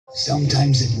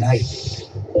Sometimes at night,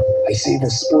 I see the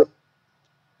split.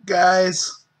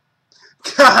 Guys.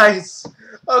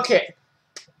 Okay.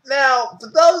 Now, for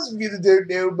those of you that don't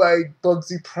know my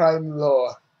Bugsy Prime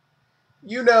lore,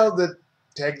 you know that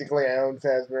technically I own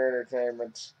Fazbear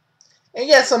Entertainment. And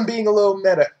yes, I'm being a little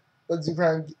meta. Bugsy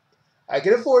Prime, I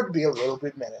can afford to be a little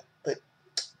bit meta. But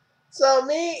so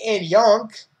me and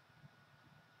Yonk,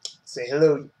 say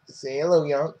hello,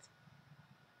 Yonk.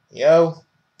 Yo,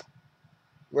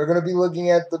 we're gonna be looking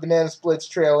at the Banana Splits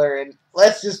trailer, and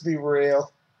let's just be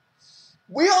real.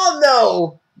 We all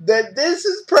know that this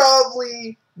is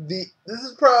probably the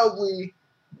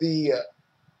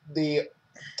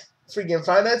freaking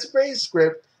Five Nights at Freddy's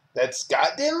script that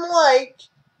Scott didn't like,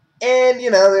 and they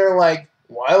were like,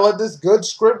 why let this good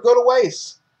script go to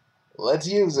waste? Let's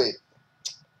use it.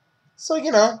 So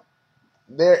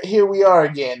here we are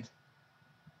again.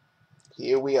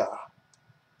 Here we are.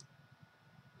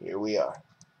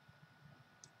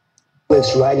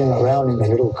 It's riding around in the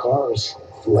little cars,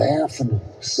 laughing,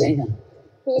 singing.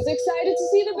 Who's excited to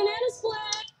see the Banana Split?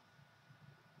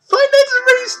 Five Nights at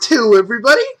Freddy's 2,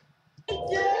 everybody.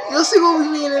 You'll see what we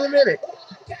mean in a minute.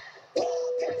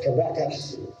 Rebecca,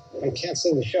 I'm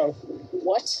canceling the show.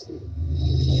 What?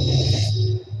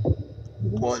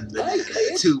 1 banana,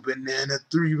 2 banana,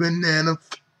 3 banana.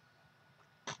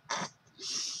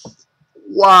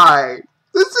 Why?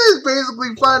 This is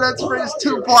basically Five Nights at Freddy's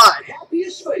 2 plot.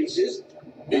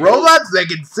 Robots that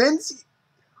can sense.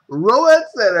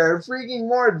 Robots that are freaking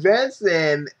more advanced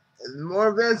than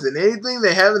anything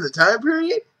they have in the time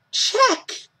period?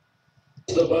 Check!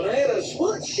 The Banana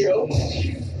Split Show.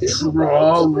 Where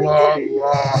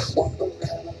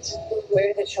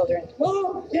are the children?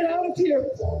 Mom, get out of here.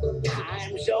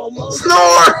 Time's almost.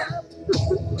 Snore!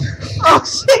 Oh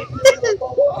shit!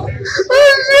 Oh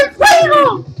shit!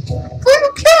 Play-Doh!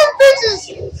 Play-Doh catfishes!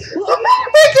 Oh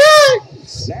my god!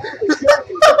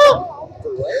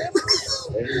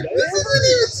 This isn't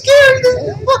even scary, this is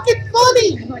fucking funny!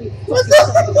 What the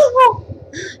hell?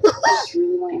 I just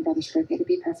really want your brother's birthday to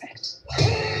be perfect.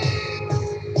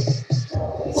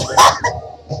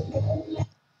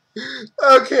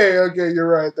 Okay, you're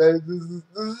right. This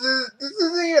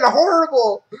isn't even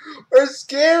horrible or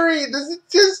scary. This is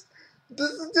just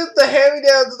the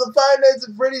hand-me-downs of the Five Nights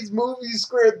at Freddy's movie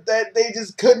script that they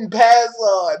just couldn't pass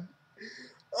on.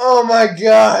 Oh my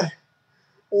god.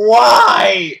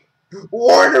 Why?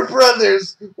 Warner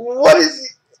Brothers, what in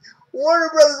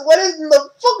the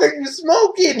fuck are you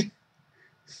smoking?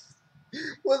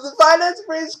 Was the Five Nights at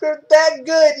Freddy's script that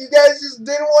good? You guys just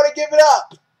didn't want to give it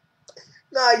up.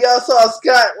 Nah, y'all saw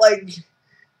Scott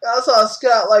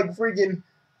freaking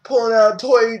pulling out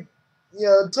toy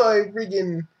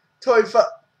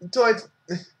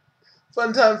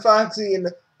Funtime Foxy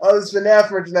and all this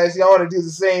FNAF merchandise. Y'all want to do the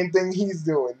same thing he's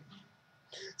doing.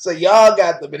 So y'all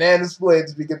got the Banana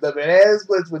Splits because the Banana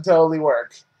Splits would totally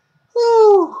work.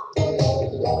 Woo!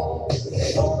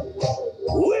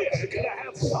 We're gonna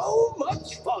have so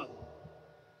much fun.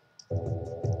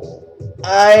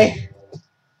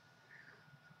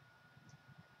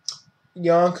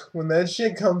 Yonk, when that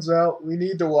shit comes out, we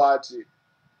need to watch it.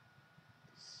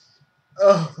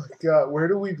 Oh my god, where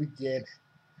do we begin?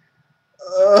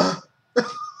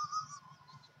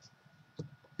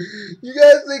 You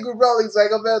guys think we're probably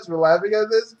psychopaths for laughing at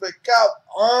this? But come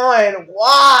on,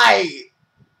 why?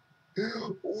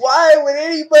 Why would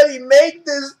anybody make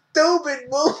this stupid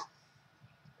move?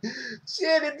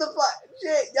 Shit,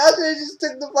 y'all could have just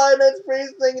took the Five Nights at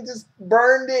Freddy's thing and just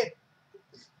burned it.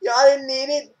 Y'all didn't need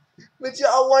it, but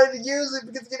y'all wanted to use it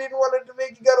because you didn't want it to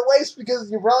make it go to waste because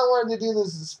you probably wanted to do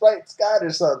this to spite Scott or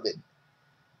something.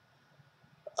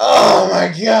 Oh my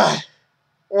god.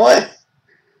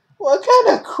 What kind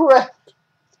of crap?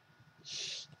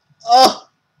 Oh.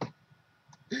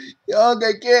 Y'all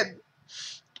got get.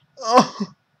 Oh.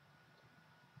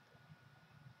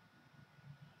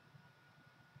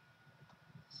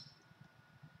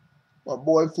 My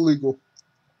boy Fleagle.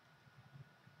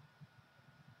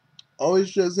 Always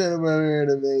just had him out here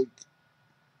to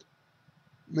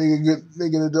make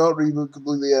an adult reboot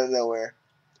completely out of nowhere.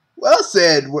 Well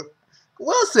said.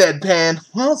 Well said, Pan.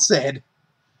 Well said.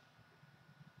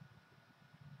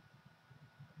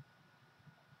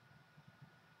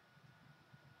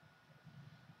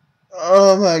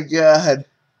 Oh my god.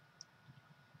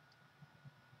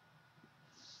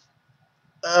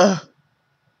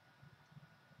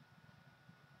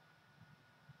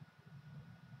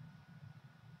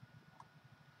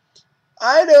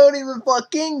 I don't even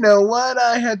fucking know what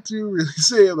I had to really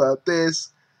say about this.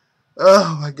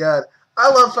 Oh my god. I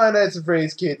love Five Nights at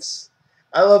Freddy's kids.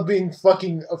 I love being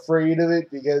fucking afraid of it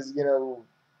because,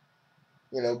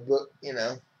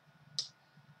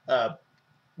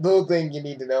 Little thing you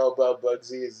need to know about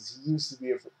Bugsy is he used to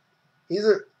be he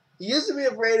used to be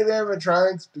afraid of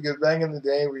animatronics because back in the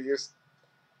day we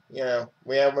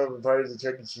had one of the parties at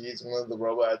Chuck E. Cheese and one of the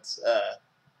robots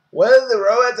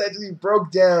actually broke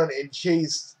down and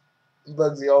chased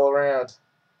Bugsy all around.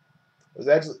 It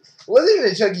wasn't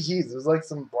even a Chuck E. Cheese. It was like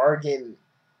some bargain,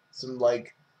 it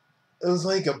was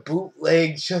like a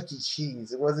bootleg Chuck E.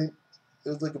 Cheese. It was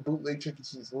like a bootleg Chuck E.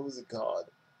 Cheese. What was it called?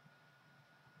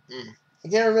 I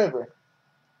can't remember.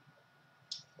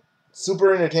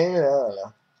 Super Entertainment? I don't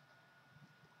know.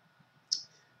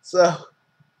 So,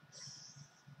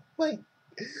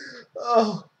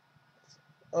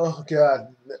 oh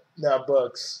God. Now,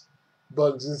 Bugs,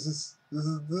 this is.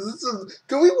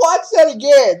 Can we watch that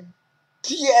again?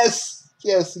 Yes.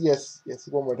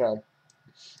 One more time.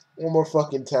 One more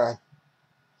fucking time.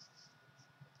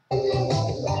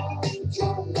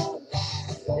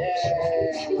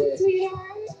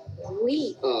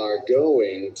 We are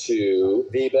going to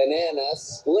the banana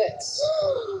splits.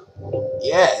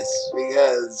 Yes,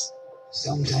 because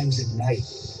Sometimes at night,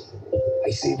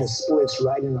 I see the splits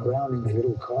riding around in the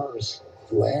little cars,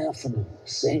 laughing and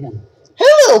singing.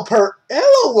 Hello,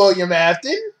 William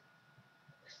Afton.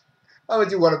 How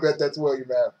much you want to bet that's William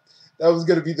Afton? That was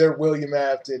gonna be their William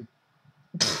Afton.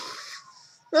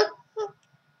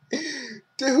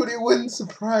 Dude, it wouldn't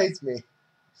surprise me.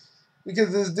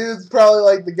 Because this dude's probably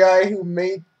like the guy who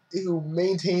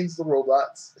maintains the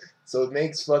robots. So it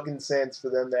makes fucking sense for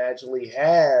them to actually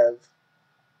have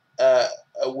a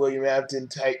William Afton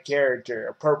type character,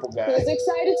 a purple guy. Who's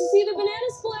excited to see the banana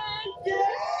split?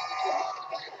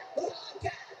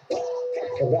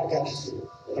 Rebecca,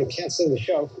 I'm canceling the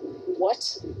show.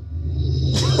 What?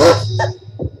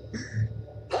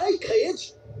 Hey,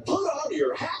 kids, put on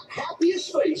your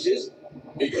happiest faces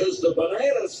because the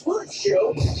banana split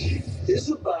show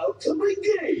is about to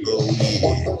begin.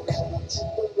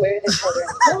 Where are the children?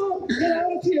 Come, get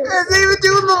out of here. It's even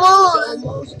doing the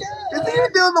Almost done. It's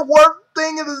even doing the warp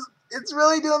thing. It's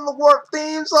really doing the warp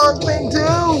theme song thing too.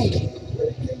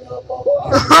 Oh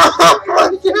my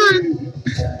God.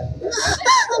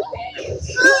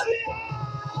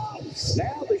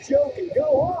 Now the show can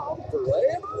go on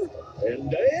forever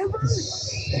and ever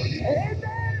and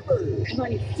ever. Come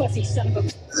on, you fussy son of a...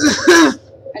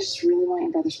 I just really want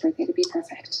your brother's birthday to be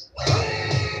perfect.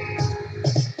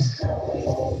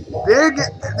 Dear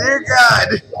God.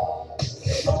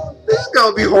 This is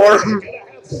gonna be horrible.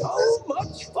 So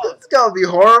much fun. It's gonna be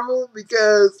horrible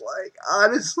because, like,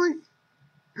 honestly,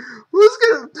 who's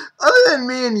gonna, other than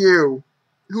me and you,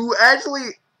 who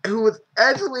actually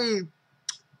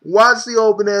watched the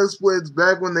open air splits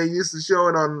back when they used to show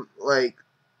it on,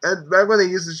 back when they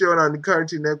used to show it on the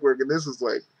Cartoon Network, and this is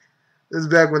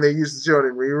back when they used to show it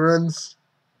in reruns.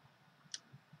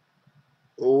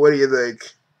 Well, what do you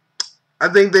think? I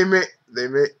think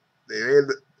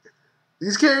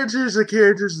these characters are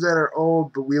characters that are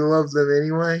old, but we love them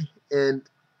anyway. And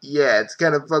yeah, it's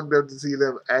kind of fucked up to see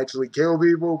them actually kill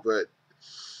people, but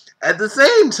at the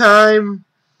same time,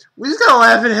 we just gotta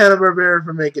laugh at Hanna-Barbera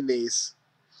for making these.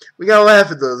 We gotta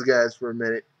laugh at those guys for a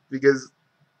minute, because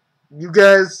you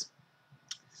guys,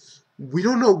 we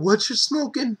don't know what you're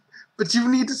smoking, but you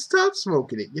need to stop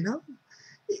smoking it, you know?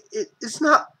 It's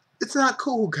not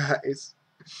cool, guys.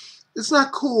 It's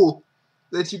not cool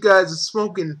that you guys are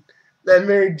smoking that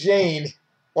Mary Jane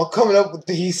while coming up with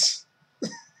these.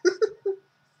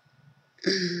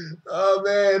 Oh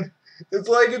man, it's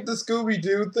like if the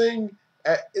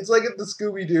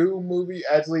Scooby-Doo movie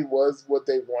actually was what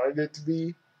they wanted it to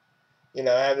be. You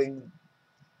know, having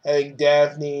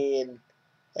Daphne and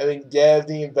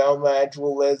Velma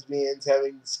actual lesbians,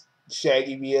 having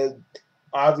Shaggy be a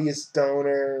obvious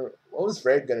stoner. What was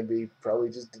Fred gonna be? Probably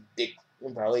just a dick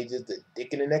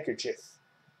in a neckerchief.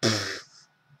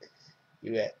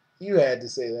 You had to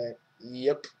say that.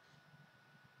 Yep.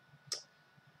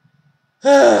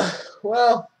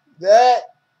 Well,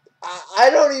 I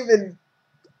don't even.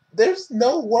 There's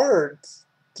no words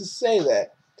to say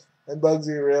that. And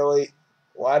Bugsy, really,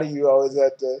 why do you always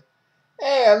have to?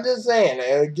 Hey, I'm just saying,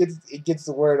 it gets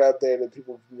the word out there that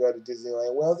people can go to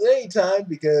Disneyland. Well, it's anytime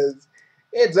because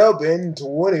it's open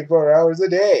 24 hours a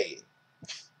day.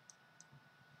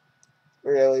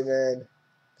 Really, man.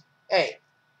 Hey,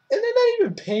 and they're not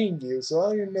even paying you, so I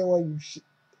don't even know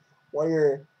why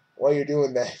you're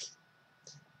doing that.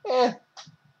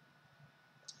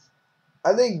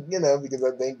 I think, because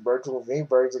I think virtual theme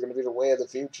parks are going to be the way of the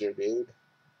future, dude.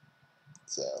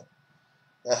 So,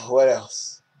 what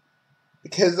else?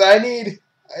 Because I need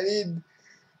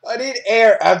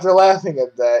air after laughing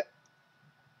at that.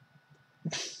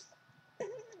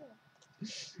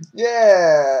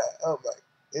 Yeah. Oh my.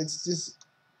 It's just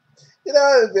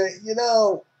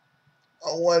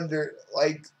I wonder,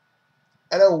 like,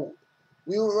 I know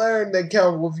we learned that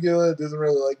Count Wolfula doesn't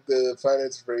really like the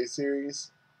Finance Freddy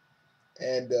series,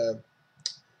 and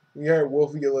we heard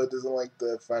Wolfula doesn't like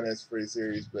the Finance Freddy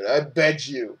series, but I bet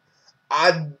you,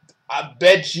 I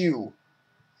bet you,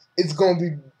 it's gonna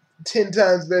be 10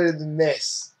 times better than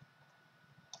this.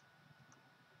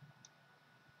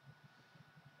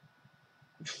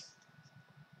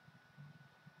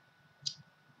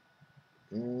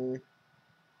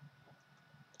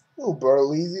 Oh,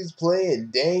 Barleezy's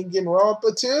playing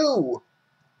Danganronpa too.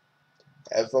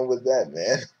 Have fun with that,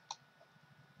 man.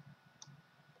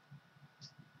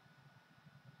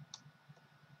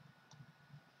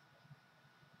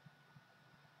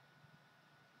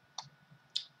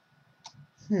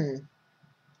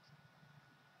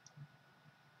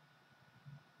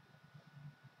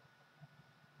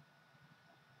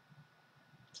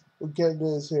 We can't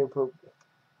do this here.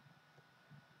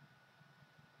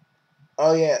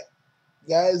 Oh yeah,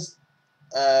 guys.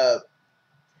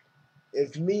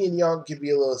 If me and Young can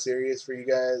be a little serious for you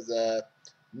guys,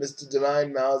 Mr.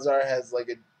 Divine Malzar has like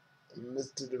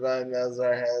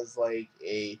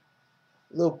a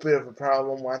little bit of a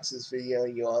problem. Watch this video,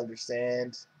 you'll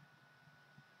understand.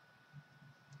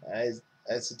 I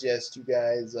suggest you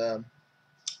guys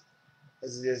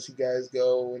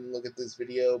go and look at this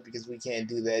video because we can't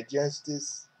do that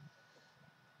justice.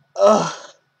 Ugh.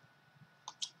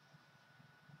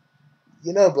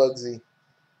 You know, Bugsy,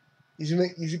 you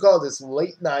should call this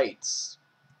Late Nights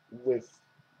with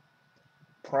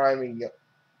Prime and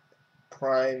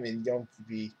Yonky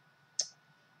B.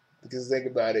 Because think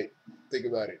about it. Think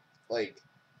about it.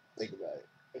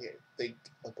 Okay, think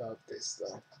about this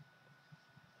though.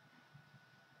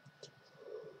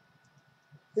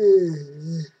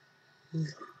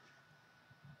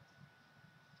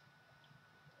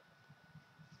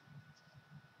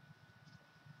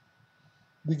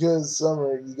 Because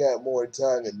summer, you got more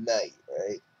time at night,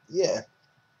 right? Yeah,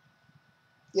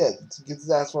 because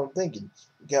that's what I'm thinking.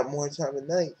 You got more time at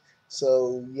night,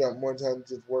 so you got more time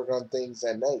to just work on things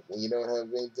at night when you don't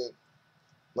have anything.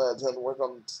 A lot of time to work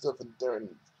on stuff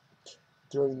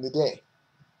during the day.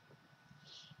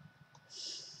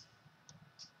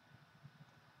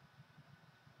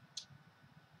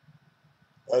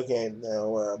 Okay,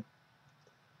 now, I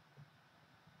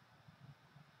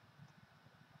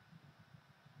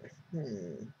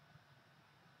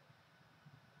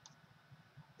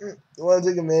want to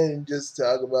take a minute and just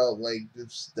talk about, like,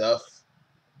 this stuff.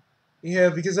 Yeah,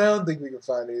 because I don't think we can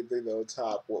find anything that will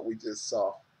top what we just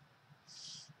saw.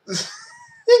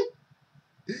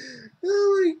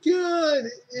 Oh my god,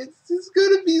 it's just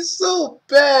gonna be so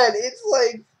bad. It's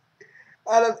like,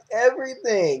 out of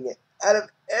everything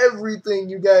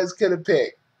you guys could have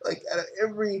picked, like, out of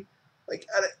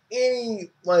any,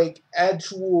 like,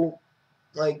 actual,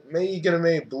 like, maybe you could have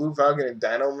made Blue Falcon and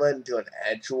Dynamite into an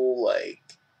actual, like,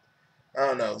 I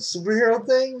don't know, superhero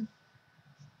thing?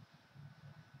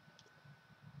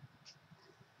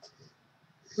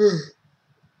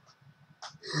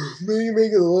 Maybe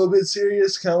make it a little bit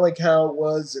serious, kind of like how it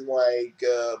was in, like,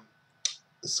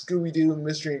 Scooby-Doo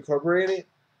Mystery Incorporated.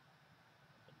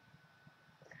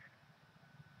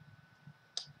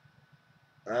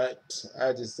 I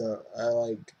just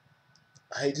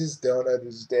don't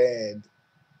understand.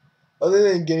 Other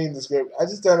than getting the script, I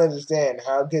just don't understand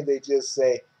how can they just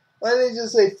say, why didn't they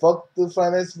just say, fuck the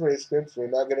finance for the script, we're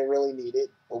not gonna really need it.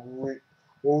 What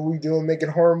were we doing making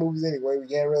horror movies anyway? We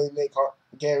can't really make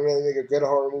a good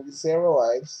horror movie to save our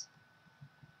lives.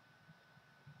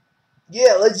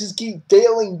 Yeah, let's just keep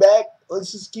failing back.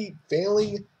 Let's just keep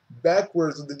failing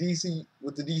backwards with the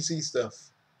DC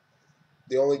stuff.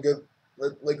 The only good,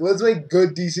 let's make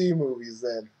good DC movies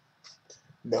then.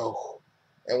 No.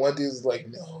 And one dude's like,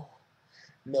 no.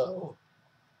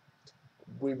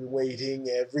 We've been waiting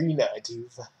every night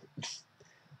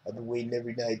I've been waiting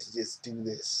every night to just do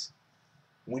this.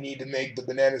 We need to make the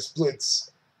banana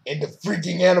splits into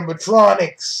freaking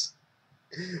animatronics.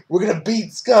 We're gonna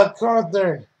beat Scott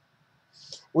Cawthon.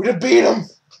 We're gonna beat him.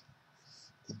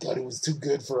 He thought he was too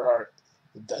good for art.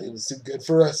 He thought he was too good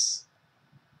for us.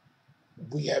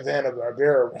 We have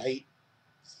Hanna-Barbera, right?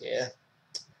 Yeah.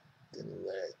 Then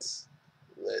let's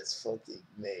fucking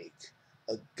make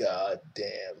a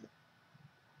goddamn.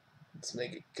 Let's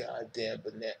make a goddamn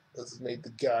banana. Let's make the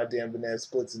goddamn banana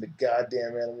splits into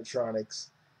goddamn animatronics,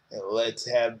 and let's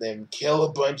have them kill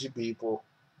a bunch of people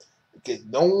because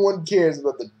no one cares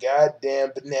about the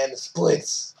goddamn banana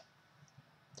splits.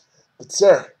 But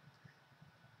sir,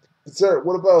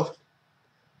 what about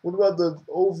What about the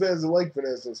old fans that like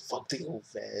Vanessa? Fuck the old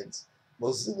fans.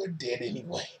 Most of them are dead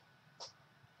anyway.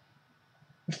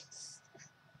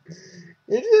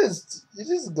 You're just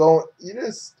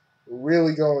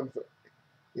really going for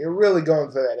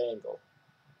that angle.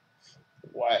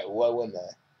 Why wouldn't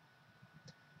I?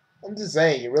 I'm just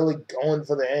saying, you're really going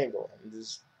for the angle. I'm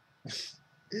just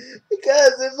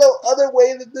because there's no other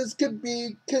way that this could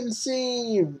be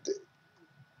conceived.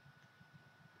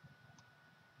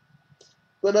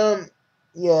 But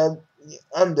yeah,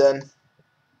 I'm done.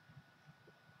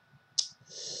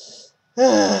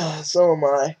 So am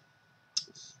I.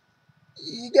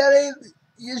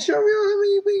 You sure we don't have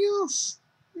anything else?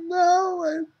 No,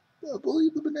 I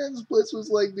believe the banana splits was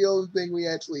like the only thing we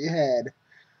actually had.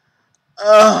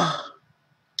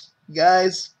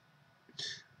 Guys,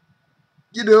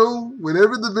 you know,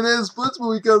 whenever the Banana Splits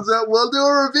movie comes out, we'll do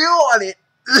a review on it.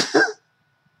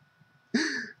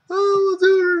 We'll do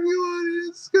a review on it.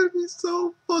 It's gonna be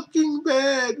so fucking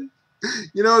bad.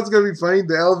 You know what's gonna be funny?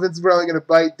 The elephant's probably gonna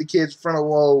bite the kid's frontal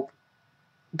lobe.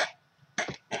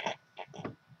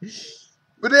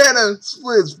 Banana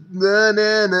splits,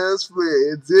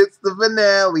 it's the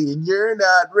finale, and you're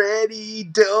not ready.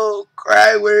 Don't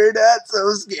cry, we're not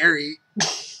so scary.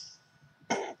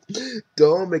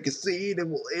 Don't make a scene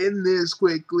and we'll end this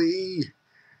quickly.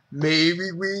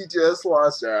 Maybe we just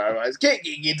lost our minds,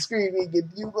 kicking and screaming,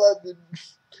 and you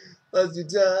lost your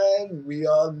time. We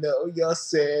all know you're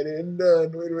said and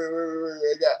done. Wait.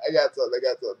 I got something.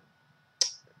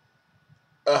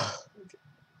 Okay.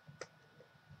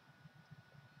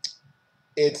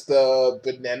 It's the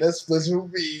Banana Splits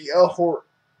movie, a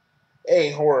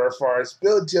horror farce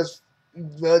built just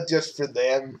for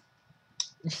them.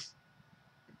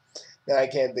 No, I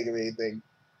can't think of anything.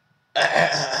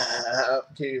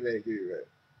 Give me a minute.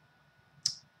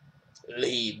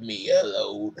 Leave me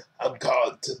alone. I'm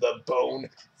caught to the bone.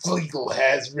 Fleagle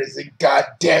has risen. God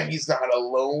damn, he's not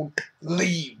alone.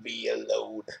 Leave me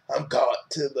alone. I'm caught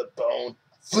to the bone.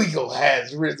 Fleagle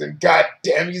has risen. God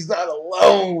damn, he's not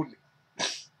alone.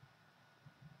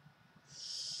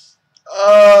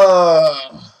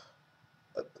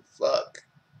 What the fuck?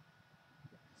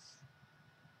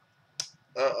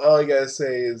 All I gotta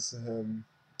say is,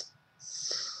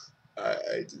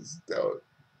 I just don't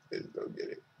get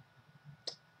it.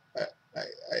 I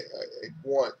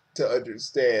want to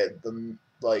understand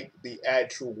the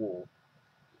actual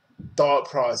thought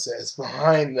process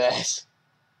behind that.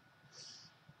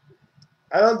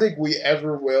 I don't think we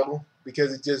ever will,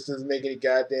 because it just doesn't make any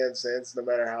goddamn sense no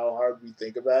matter how hard we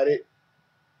think about it.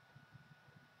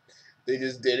 They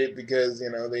just did it because, you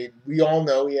know, we all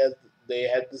know they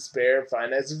had the spare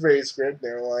Five Nights at Freddy's script. They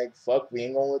were like, fuck, we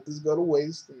ain't gonna let this go to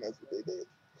waste, and that's what they did.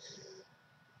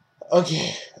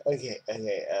 Okay.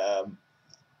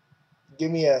 Give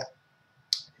me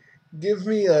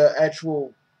a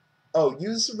actual. Oh,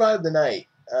 you survived the night.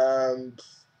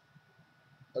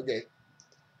 Okay.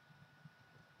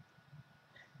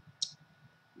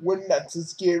 We're not so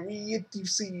scary if you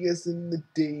see us in the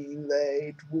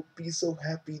daylight. We'll be so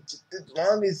happy just as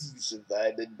long as you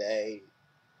survive the night.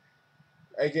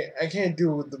 I can't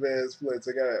do it with the Banana Splits.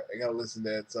 I gotta listen to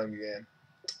that song again.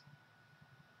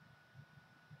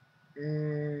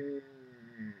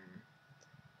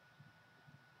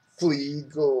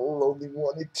 Fleagle only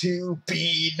wanted to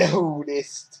be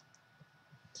noticed.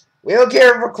 We don't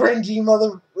care for cringy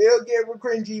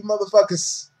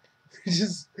motherfuckers.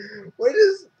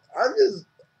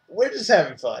 We're just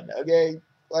having fun, okay?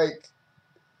 Like,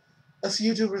 us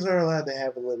YouTubers are allowed to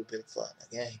have a little bit of fun,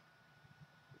 okay?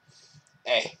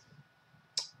 Hey.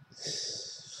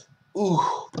 Ooh,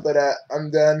 but I'm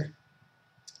done.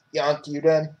 Yanki, you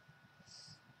done?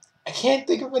 I can't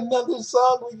think of another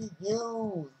song we could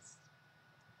use.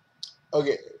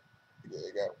 Okay,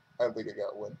 I think I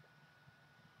got one.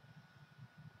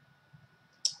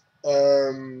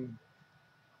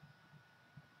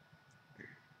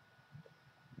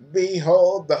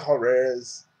 Behold the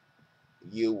horrors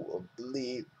you will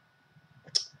believe.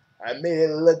 I made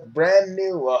it look brand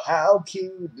new. Oh, how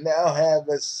cute. Now have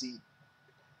a seat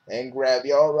and grab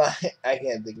your life. I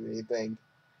can't think of anything.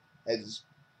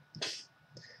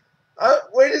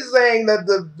 We're just saying that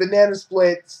the Banana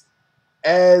Splits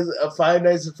as a Five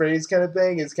Nights at Freddy's kind of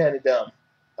thing is kind of dumb.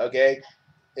 Okay?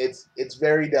 It's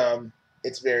very dumb.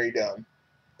 It's very dumb.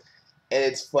 And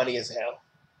it's funny as hell.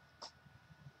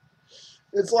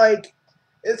 It's like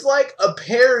a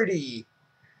parody.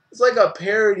 It's like a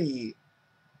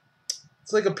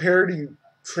parody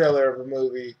trailer of a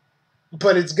movie,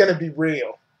 but it's gonna be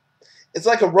real. It's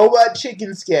like a Robot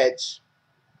Chicken sketch,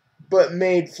 but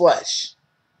made flesh.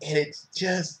 And it's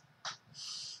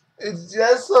It's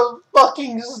just so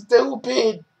fucking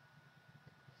stupid.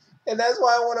 And that's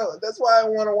why I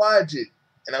wanna watch it.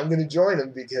 And I'm gonna join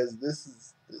them because this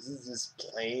is just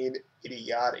plain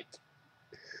idiotic.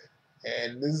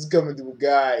 And this is coming to a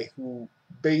guy who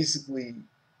basically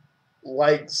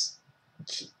likes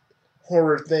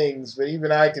horror things, but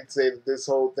even I could say that this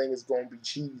whole thing is going to be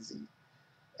cheesy.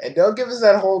 And don't give us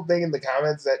that whole thing in the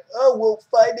comments that, oh, well,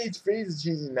 Five Nights at Freddy's is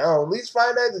cheesy. No, at least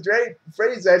Five Nights at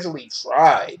Freddy's actually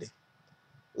tried.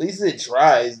 At least it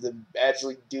tries to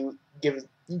actually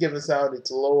give us out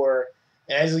its lore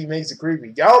and actually makes it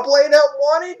creepy. Y'all playing Help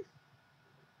Wanted?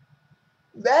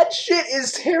 That shit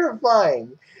is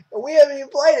terrifying. And we haven't even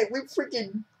played it. We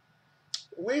freaking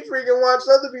watched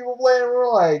other people play it and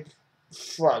we're like,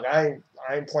 fuck, I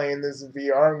ain't playing this in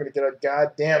VR. I'm gonna get a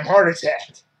goddamn heart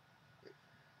attack.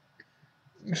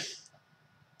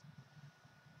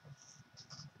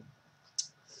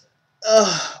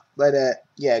 But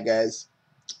yeah, guys,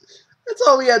 that's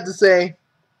all we had to say.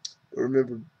 But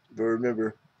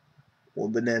remember,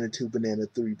 1 banana, 2 banana,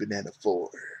 3 banana, 4.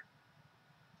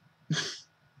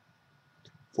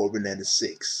 4 banana,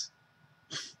 6.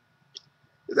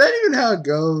 Is that even how it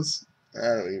goes? I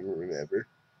don't even remember.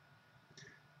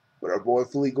 But our boy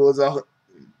Fleagle is out.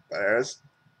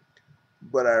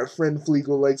 But our friend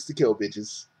Fleagle likes to kill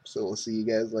bitches. So we'll see you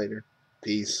guys later.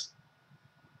 Peace.